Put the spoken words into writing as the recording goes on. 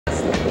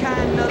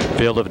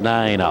Field of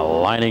 9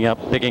 lining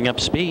up, picking up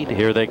speed.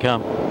 Here they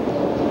come.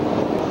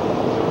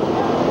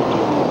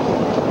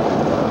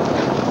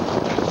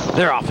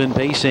 They're often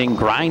pacing.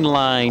 Grind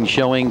line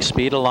showing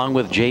speed along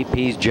with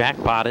JP's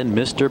Jackpot and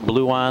Mr.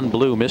 Blue on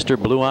Blue.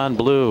 Mr. Blue on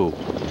Blue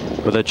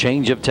with a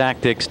change of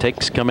tactics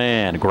takes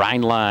command.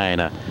 Grind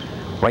line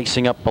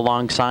racing up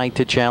alongside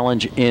to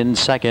challenge in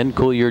second.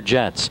 Cool Your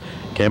Jets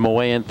came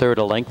away in third,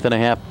 a length and a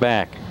half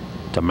back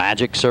to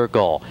Magic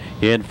Circle.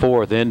 In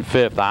fourth, in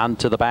fifth, on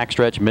to the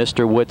backstretch.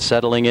 Mr. Wood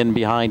settling in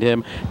behind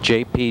him.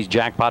 JP's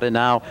Jackpot, and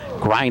now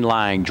Grind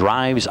Line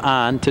drives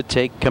on to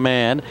take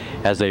command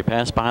as they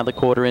pass by the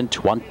quarter in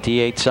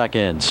 28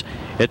 seconds.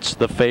 It's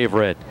the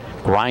favorite,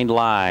 Grind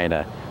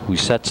Line, who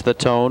sets the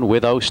tone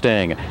with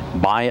Osting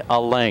by a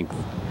length.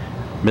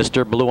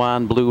 Mr. Blue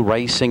on Blue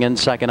racing in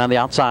second on the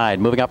outside.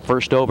 Moving up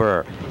first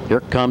over.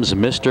 Here comes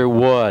Mr.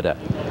 Wood,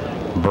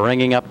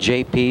 bringing up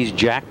JP's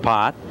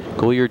Jackpot.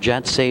 Cool Your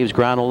Jet saves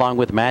ground along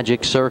with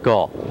Magic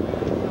Circle.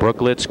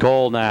 Brooklyn's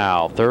Cole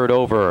now, third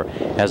over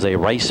as they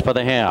race for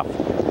the half.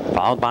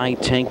 Followed by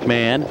Tank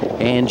Man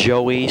and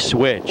Joey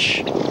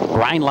Switch.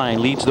 Grind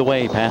Line leads the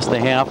way past the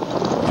half.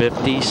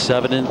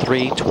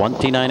 57-3,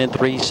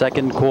 29-3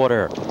 second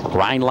quarter.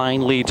 Grind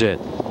Line leads it.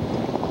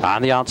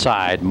 On the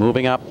outside,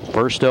 moving up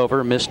first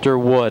over,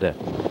 Mr. Wood.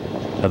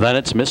 And then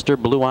it's Mr.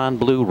 Blue on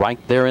Blue right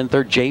there in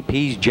third.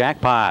 JP's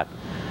Jackpot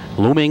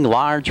looming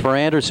large for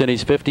Anderson.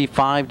 He's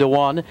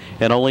 55-1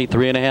 and only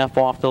 3.5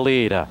 off the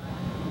lead.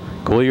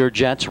 Cool Your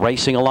Jets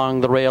racing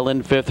along the rail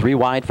in fifth. 3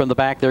 wide from the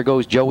back. There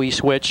goes Joey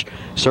Switch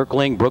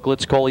circling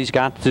Brooklyn's Cole. He's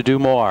got to do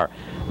more.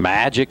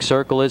 Magic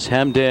Circle is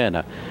hemmed in.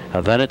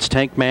 And then it's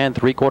Tank Man,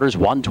 3/4,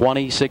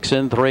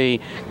 126-3.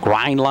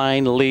 Grind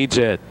Line leads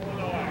it.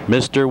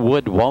 Mr.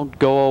 Wood won't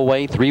go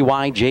away. 3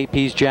 wide,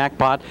 JP's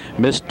Jackpot.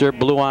 Mr.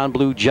 Blue on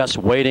Blue just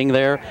waiting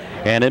there.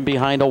 And in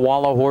behind a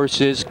wall of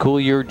horses, Cool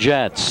Your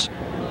Jets.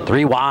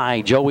 3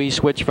 wide, Joey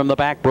Switch from the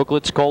back.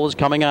 Brooklyn's Cole is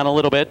coming on a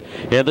little bit.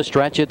 In the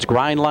stretch, it's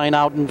Grind Line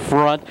out in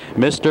front.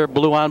 Mr.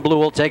 Blue on Blue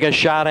will take a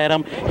shot at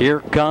him.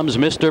 Here comes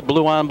Mr.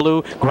 Blue on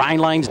Blue.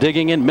 Grind Line's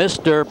digging in.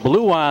 Mr.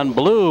 Blue on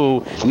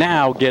Blue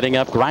now getting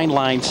up. Grind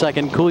Line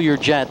second. Cool Your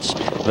Jets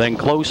then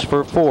close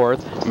for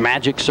fourth.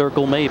 Magic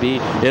Circle maybe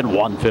in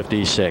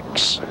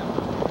 156.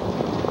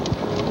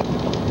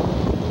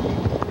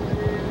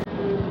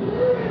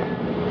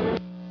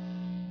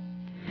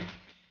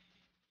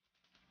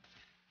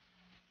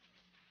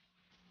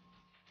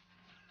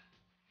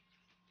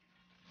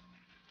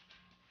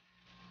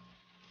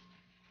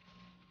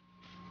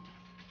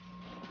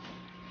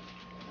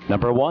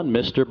 Number 1,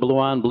 Mr. Blue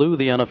on Blue,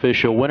 the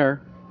unofficial winner.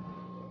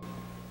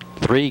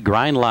 3,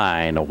 Grind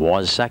Line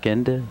was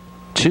second.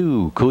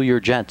 2, Cool Your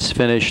Jets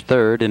finished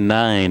third. And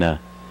 9,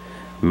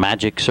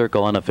 Magic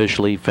Circle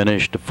unofficially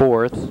finished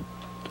fourth.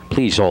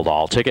 Please hold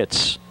all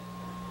tickets.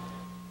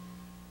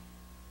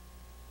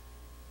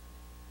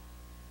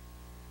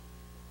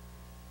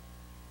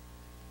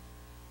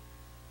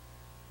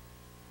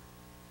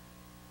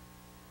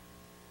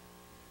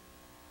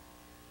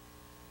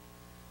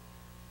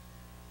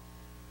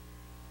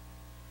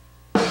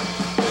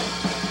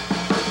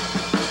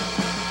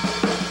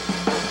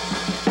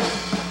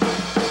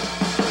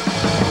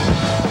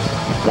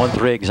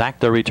 One-3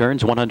 exacta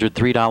returns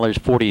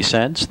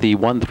 $103.40. The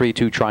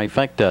 132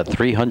 trifecta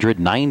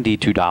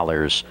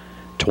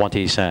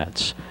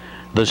 $392.20.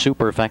 The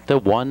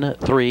superfecta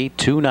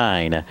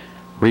 1329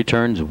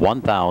 returns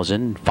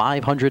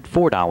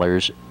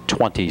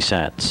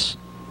 $1,504.20.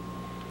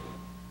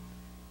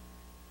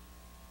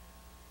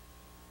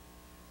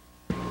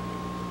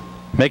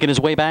 Making his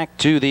way back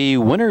to the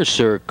winner's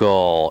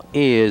circle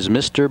is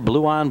Mr.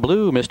 Blue on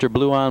Blue. Mr.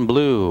 Blue on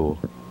Blue.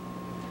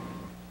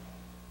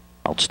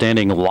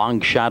 Outstanding long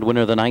shot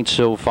winner of the night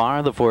so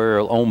far. The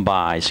 4 owned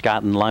by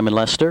Scott and Lyman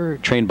Lester,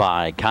 trained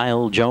by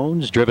Kyle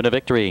Jones, driven to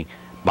victory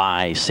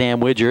by Sam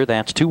Widger.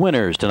 That's 2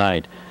 winners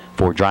tonight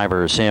for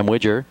driver Sam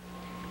Widger.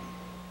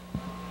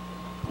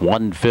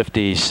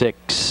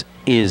 156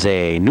 is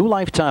a new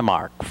lifetime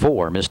mark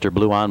for Mr.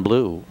 Blue on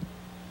Blue.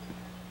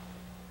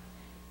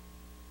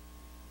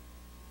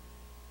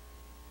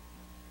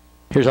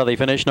 Here's how they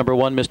finish. Number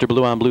 1, Mr.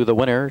 Blue on Blue, the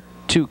winner.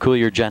 2, Cool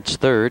Your Jets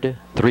third.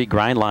 3,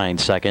 Grind Line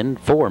second.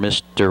 4,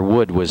 Mr.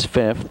 Wood was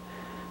fifth.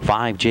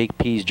 5,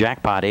 JP's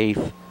Jackpot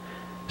eighth.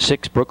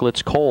 6,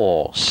 Brooklyn's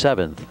Cole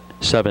seventh.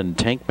 7,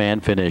 Tank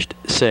Man finished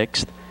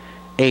sixth.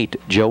 8,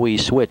 Joey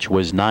Switch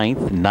was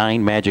ninth.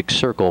 9, Magic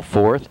Circle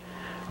fourth.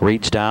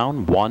 Reads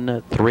down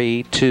 1,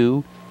 3,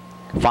 2,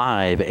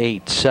 5,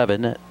 8,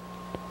 7,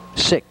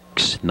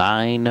 6,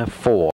 9, 4.